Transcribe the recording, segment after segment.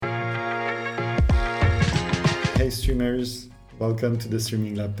streamers, welcome to the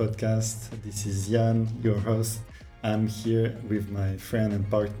Streaming Lab podcast. This is Jan, your host. I'm here with my friend and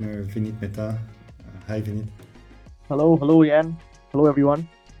partner Vinit Mehta. Hi Vinit. Hello, Yan. Hello, everyone.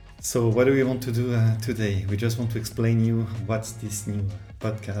 So what do we want to do today? We just want to explain you what's this new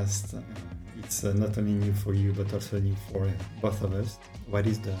podcast. It's not only new for you, but also new for both of us. What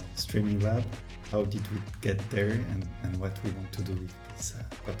is the Streaming Lab? How did we get there, and what we want to do with this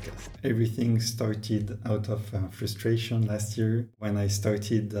podcast? Everything started out of frustration last year when I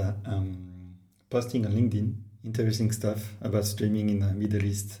started posting on LinkedIn interesting stuff about streaming in the Middle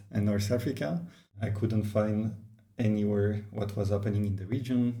East and North Africa. I couldn't find anywhere what was happening in the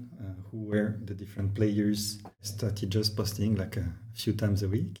region, who were the different players. I started just posting like a few times a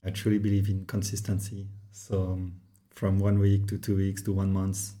week. I truly believe in consistency. So from 1 week to 2 weeks to 1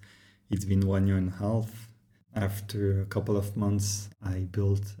 month, it's been 1 year and a half. After a couple of months, I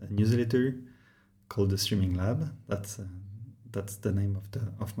built a newsletter called the Streaming Lab. That's the name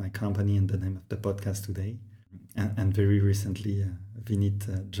of my company and the name of the podcast today. And very recently,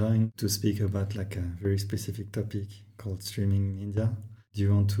 Vinit joined to speak about like a very specific topic called streaming in India. Do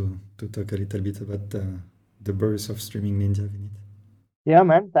you want to talk a little bit about the birth of streaming in India, Vinit? Yeah,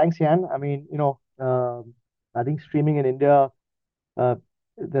 man. Thanks, Yan. I think streaming in India, uh,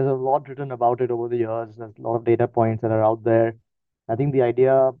 there's a lot written about it over the years. There's a lot of data points that are out there. I think the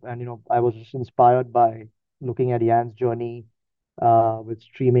idea, and I was just inspired by looking at Yan's journey with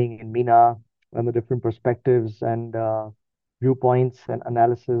streaming in MENA and the different perspectives and viewpoints and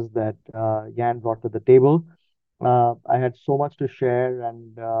analysis that Yan brought to the table. I had so much to share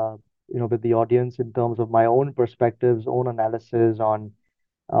and with the audience in terms of my own perspectives, own analysis on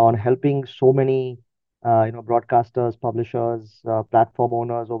helping so many broadcasters, publishers, platform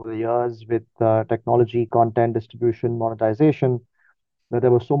owners over the years with technology, content distribution, monetization. That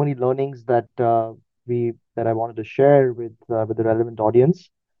there were so many learnings that I wanted to share with the relevant audience.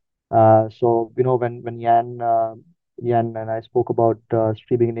 When Yan and I spoke about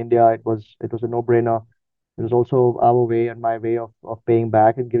streaming in India, it was a no-brainer. It was also our way and my way of paying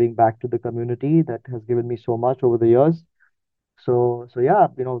back and giving back to the community that has given me so much over the years. So yeah,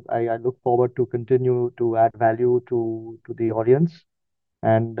 I look forward to continue to add value to the audience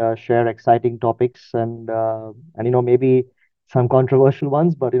and share exciting topics and maybe some controversial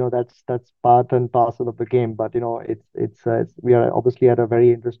ones, but that's part and parcel of the game. But we are obviously at a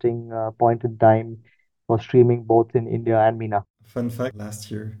very interesting point in time for streaming both in India and MENA. Fun fact, last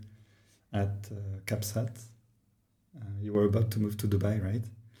year at Capsat, you were about to move to Dubai, right?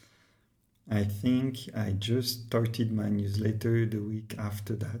 I think I just started my newsletter the week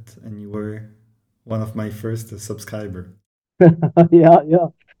after that, and you were one of my first subscriber. Yeah.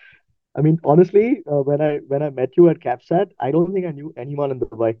 I mean, honestly, when I met you at Capsat, I don't think I knew anyone in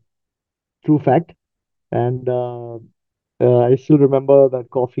Dubai. True fact. And I still remember that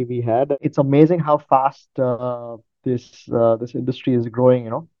coffee we had. It's amazing how fast this industry is growing.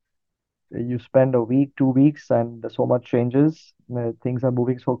 You spend a week, 2 weeks, and so much changes. Things are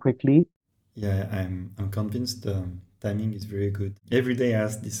moving so quickly. Yeah, I'm convinced the timing is very good. Every day I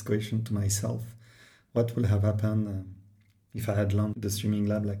ask this question to myself: what would have happened if I had launched the Streaming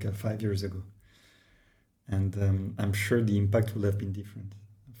Lab like 5 years ago? And I'm sure the impact would have been different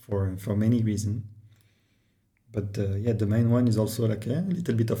for many reasons. But the main one is also like a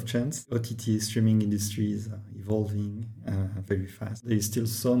little bit of chance. OTT streaming industry is evolving very fast. There is still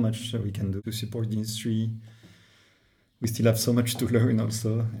so much we can do to support the industry. We still have so much to learn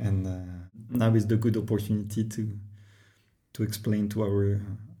also, and now is the good opportunity to explain to our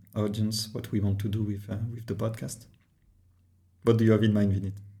audience what we want to do with the podcast. What do you have in mind,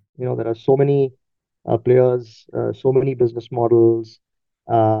 Vinit? There are so many players, so many business models.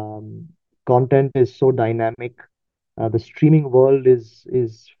 Um, Content is so dynamic. The streaming world is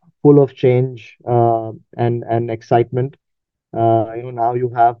full of change and excitement. Now you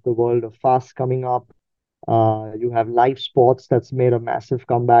have the world of fast coming up. You have live sports that's made a massive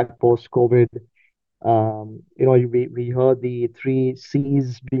comeback post-COVID. We heard the three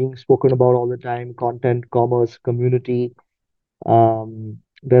C's being spoken about all the time: content, commerce, community.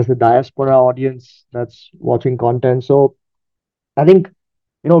 There's the diaspora audience that's watching content. So I think,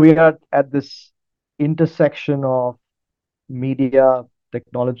 we are at this intersection of media,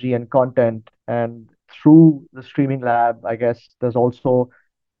 technology, and content. And through the Streaming Lab, I guess there's also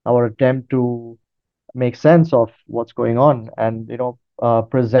our attempt to make sense of what's going on and,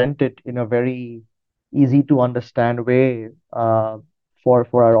 present it in a very easy to understand way for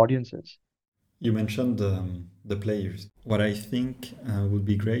our audiences. You mentioned the players. What I think would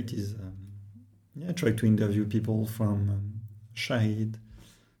be great is try to interview people from Shahid,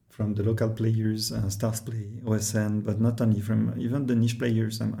 from the local players, Starzplay, OSN, but not only from even the niche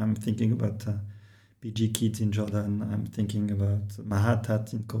players. I'm thinking about PG Kids in Jordan. I'm thinking about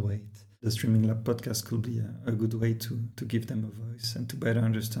Mahatat in Kuwait. The Streaming Lab podcast could be a good way to give them a voice and to better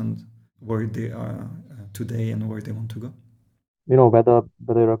understand where they are today and where they want to go. Whether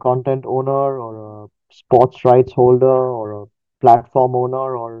you're a content owner or a sports rights holder or a platform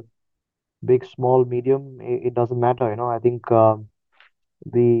owner or big, small, medium, it doesn't matter. I think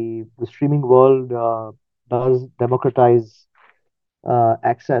the streaming world does democratize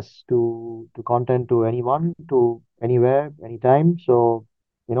access to content to anyone, to anywhere, anytime. So,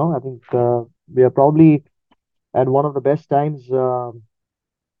 I think we are probably at one of the best times in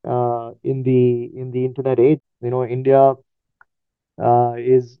the internet age. India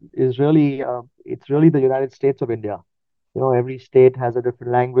is really it's really the United States of India. Every state has a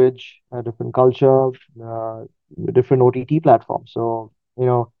different language, a different culture, uh, different OTT platform. So,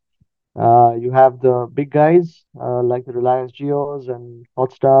 you have the big guys like the Reliance Jios and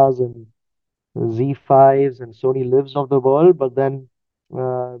Hotstars and Z5s and Sony Lives of the world, but then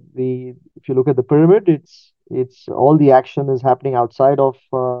the if you look at the pyramid, it's all the action is happening outside of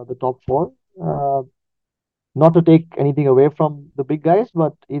the top four. Not to take anything away from the big guys,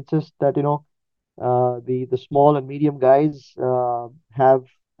 but it's just that the small and medium guys have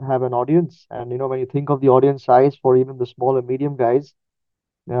an audience, and when you think of the audience size for even the small and medium guys,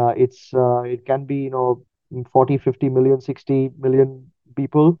 it can be 40, 50 million, 60 million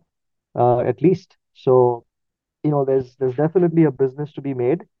people at least. So there's definitely a business to be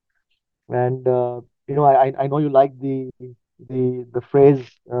made, and I know you like the phrase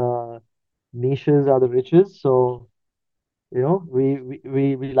niches are the riches. So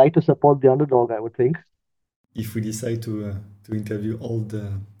we like to support the underdog, I would think. If we decide to interview all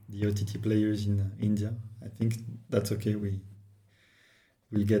the OTT players in India, I think that's okay.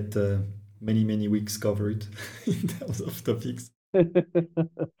 We'll get many weeks covered in terms of topics.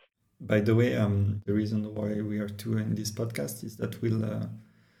 By the way, the reason why we are two in this podcast is that we'll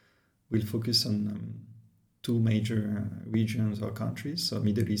focus on two major regions or countries, so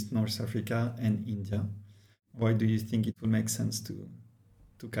Middle East, North Africa, and India. Why do you think it would make sense to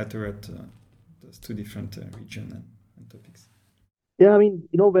cater at those two different regions and topics? Yeah, I mean,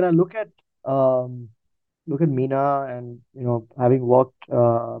 when I look at MENA, and having worked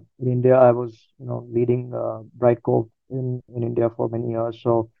in India, I was leading Brightcove in India for many years.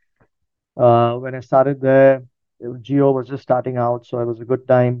 So when I started there, Geo was just starting out, so it was a good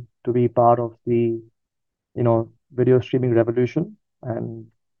time to be part of the video streaming revolution, and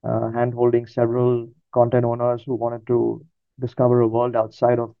hand holding several content owners who wanted to discover a world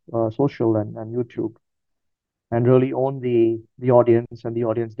outside of social and YouTube, and really own the audience and the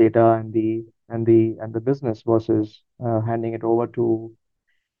audience data and the business, versus handing it over to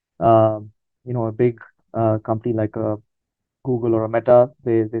a big company like a Google or a Meta.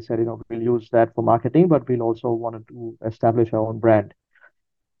 They said, we'll use that for marketing, but we'll also want to establish our own brand.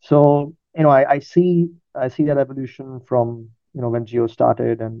 So, I see that evolution from when Geo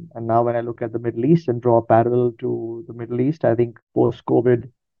started, and now when I look at the Middle East and draw a parallel to the Middle East, I think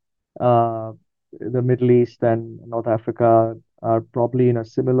post-COVID, uh, the Middle East and North Africa are probably in a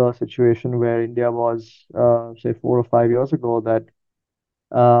similar situation where India was, say, 4 or 5 years ago. That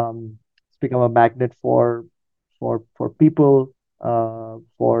it's become a magnet for people,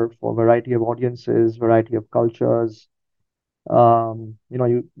 for variety of audiences, variety of cultures.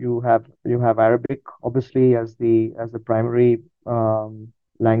 You have Arabic obviously as the primary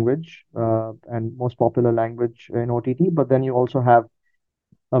language and most popular language in OTT, but then you also have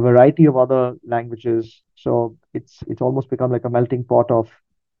a variety of other languages. So it's almost become like a melting pot of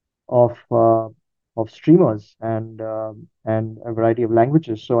uh, of streamers and a variety of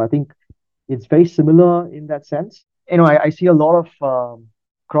languages. So I think it's very similar in that sense. I see a lot of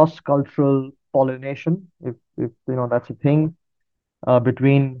cross-cultural pollination, if that's a thing,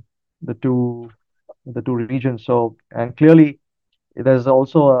 between the two regions. So, and clearly there's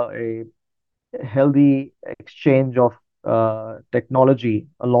also a healthy exchange of technology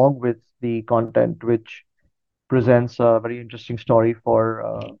along with the content, which presents a very interesting story for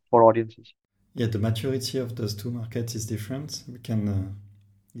audiences. Yeah, the maturity of those two markets is different. We can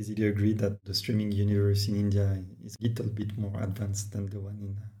easily agree that the streaming universe in India is a little bit more advanced than the one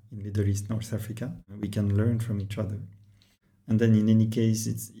in Middle East, North Africa. We can learn from each other. And then in any case,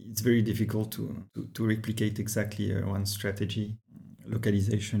 it's very difficult to replicate exactly one strategy.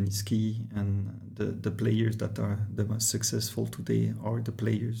 Localization is key, and the players that are the most successful today are the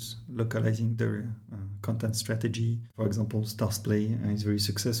players localizing their content strategy. For example, Starzplay is very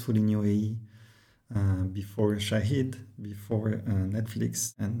successful in UAE. before Shahid, before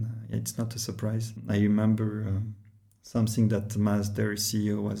Netflix, and it's not a surprise. I remember something that Maz, their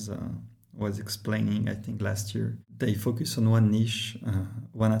CEO, was explaining, I think last year. They focus on one niche,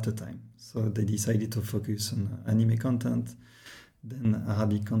 one at a time. So they decided to focus on anime content, then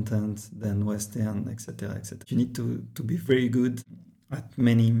Arabic content, then Western, etc., etc. You need to be very good at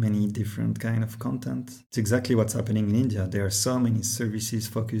many different kind of content. It's exactly what's happening in India. There are so many services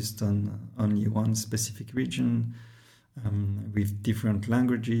focused on only one specific region with different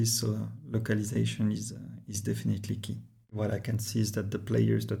languages. So localization is definitely key. What I can see is that the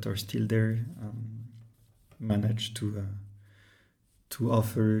players that are still there manage to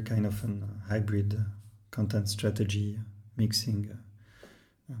offer kind of a hybrid content strategy, mixing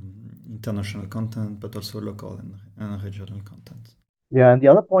international content, but also local and regional content. Yeah, and the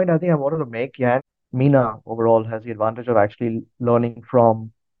other point I think I wanted to make, Jan, MENA overall has the advantage of actually learning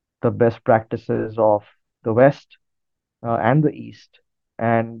from the best practices of the West and the East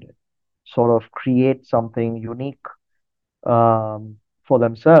and sort of create something unique for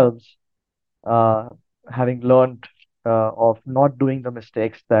themselves, uh, having learned of not doing the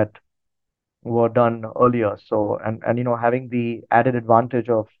mistakes that were done earlier. So, and having the added advantage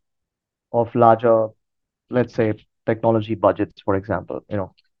of larger, let's say, technology budgets, for example,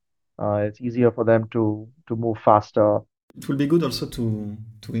 it's easier for them to move faster. It will be good also to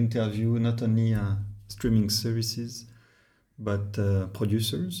interview not only streaming services but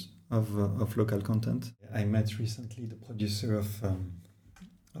producers of local content. I met recently the producer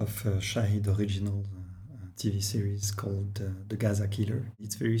of Shahid original TV series called The Gaza Killer.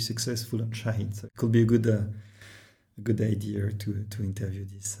 It's very successful on Shahid, so it could be a good idea to interview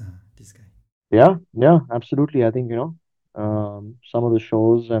this guy. Yeah, absolutely. I think, some of the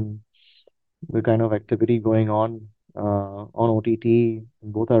shows and the kind of activity going on OTT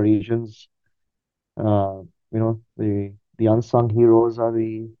in both our regions, the unsung heroes are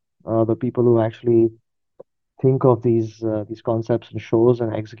the people who actually think of these concepts and shows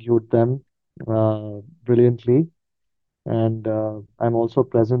and execute them brilliantly. And I'm also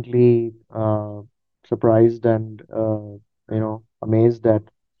pleasantly surprised and amazed at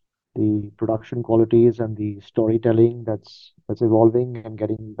the production qualities and the storytelling that's evolving and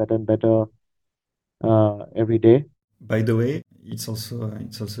getting better and better every day. By the way, it's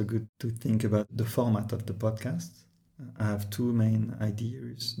also good to think about the format of the podcast. I have two main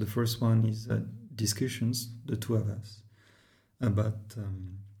ideas. The first one is discussions, the two of us, about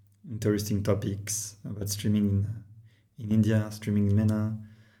interesting topics about streaming in India, streaming in MENA,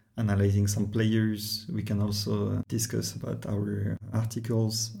 analyzing some players. We can also discuss about our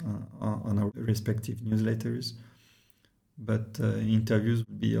articles on our respective newsletters. But interviews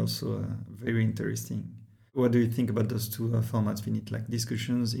would be also very interesting. What do you think about those two formats? We need like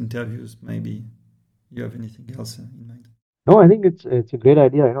discussions, interviews, maybe. You have anything else in mind? No, I think it's a great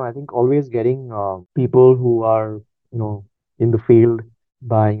idea. I think always getting people who are in the field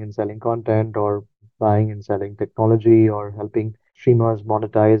buying and selling content or buying and selling technology or helping streamers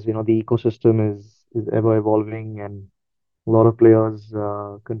monetize. The ecosystem is ever evolving and a lot of players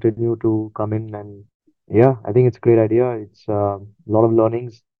continue to come in, and yeah, I think it's a great idea. It's a lot of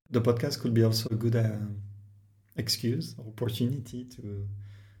learnings. The podcast could be also a good excuse or opportunity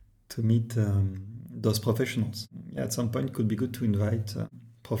to meet those professionals. Yeah, at some point, it could be good to invite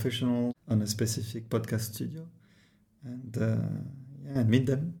professionals on a specific podcast studio and meet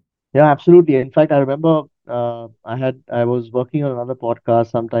them. Yeah, absolutely. In fact, I remember I was working on another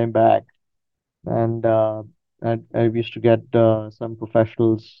podcast some time back, and I used to get some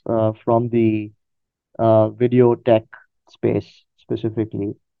professionals from the video tech space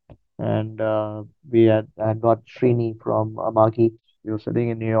specifically, and we had got Srini from Amagi. We were sitting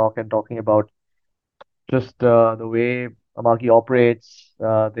in New York and talking about just the way Amagi operates.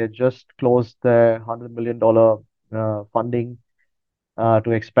 They just closed their $100 million funding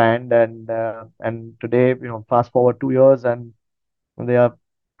to expand, and today, fast forward 2 years, and they are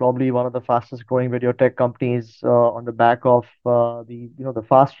probably one of the fastest growing video tech companies on the back of the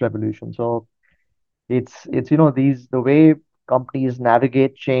fast revolution. So it's the way companies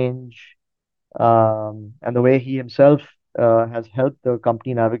navigate change, and the way he himself has helped the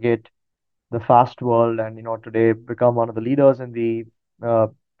company navigate the fast world, and today become one of the leaders in the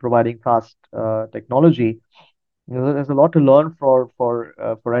providing fast technology. There's a lot to learn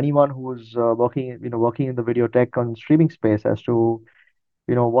for anyone who's working in the video tech and streaming space as to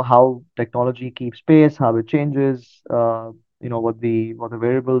how technology keeps pace, how it changes, what the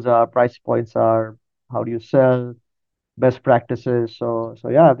variables are, price points are, how do you sell, best practices. So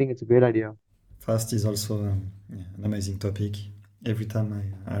yeah, I think it's a great idea. Fast is also an amazing topic. Every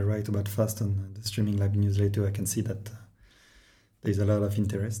time I write about FAST on the Streaming Lab newsletter, I can see that there's a lot of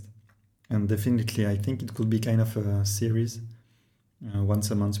interest. And definitely, I think it could be kind of a series.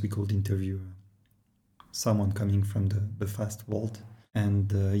 Once a month, we could interview someone coming from the FAST world.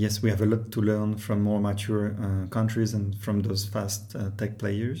 And yes, we have a lot to learn from more mature countries and from those fast tech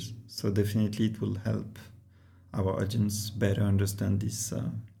players. So definitely it will help our audience better understand this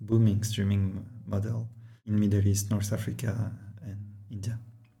booming streaming model in Middle East, North Africa, and India.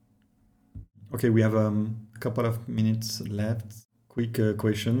 Okay, we have a couple of minutes left. Quick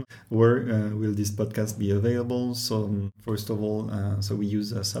question: where will this podcast be available? So first of all, so we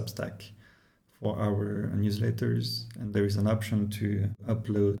use Substack for our newsletters, and there is an option to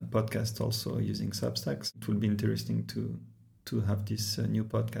upload podcasts also using Substacks. It will be interesting to have this new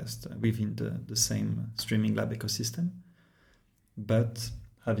podcast within the same Streaming Lab ecosystem. But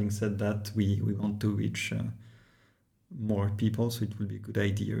having said that, we want to reach more people, so it will be a good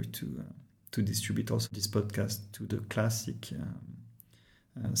idea to distribute also this podcast to the classic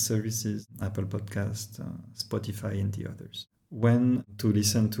services, Apple Podcast, Spotify, and the others. When to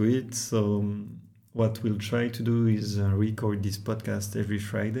listen to it. So what we'll try to do is record this podcast every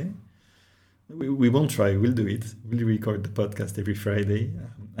Friday. We won't try, we'll do it. We'll record the podcast every Friday.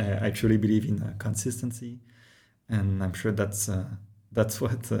 I actually believe in consistency, and I'm sure that's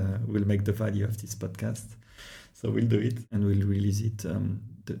what will make the value of this podcast. So we'll do it, and we'll release it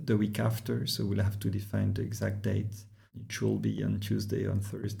the week after. So we'll have to define the exact date. It should be on Tuesday, on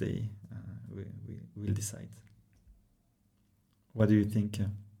Thursday. We'll decide. What do you think,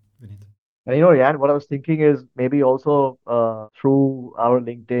 Vinit? And Jan, what I was thinking is maybe also through our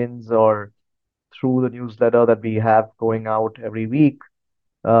LinkedIn's or through the newsletter that we have going out every week,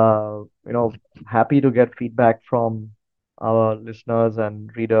 happy to get feedback from our listeners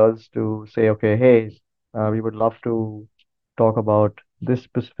and readers to say, okay, hey, we would love to talk about this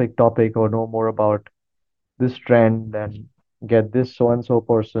specific topic or know more about this trend and get this so-and-so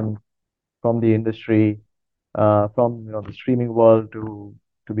person from the industry, from the streaming world to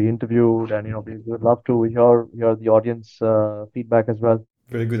be interviewed, and we would love to hear the audience feedback as well.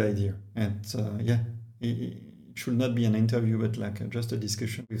 Very good idea, and it should not be an interview, but like just a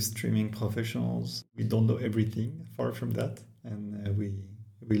discussion with streaming professionals. We don't know everything, far from that, and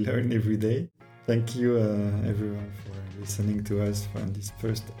we learn every day. Thank you, everyone, for listening to us for this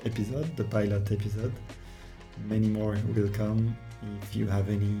first episode, the pilot episode. Many more will come. If you have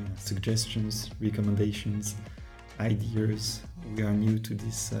any suggestions, recommendations, ideas, we are new to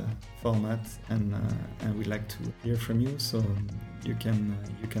this format, and we'd like to hear from you. So you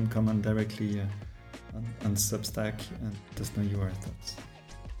can comment directly on Substack and let us know your thoughts.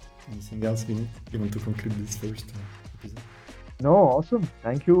 Anything else, Vinit? You want to conclude this first episode? No, awesome.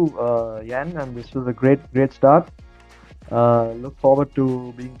 Thank you, Jan, and this was a great start. Look forward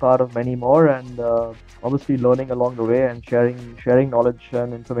to being part of many more, and obviously learning along the way and sharing knowledge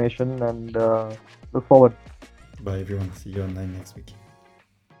and information, and look forward. Bye everyone. See you online next week.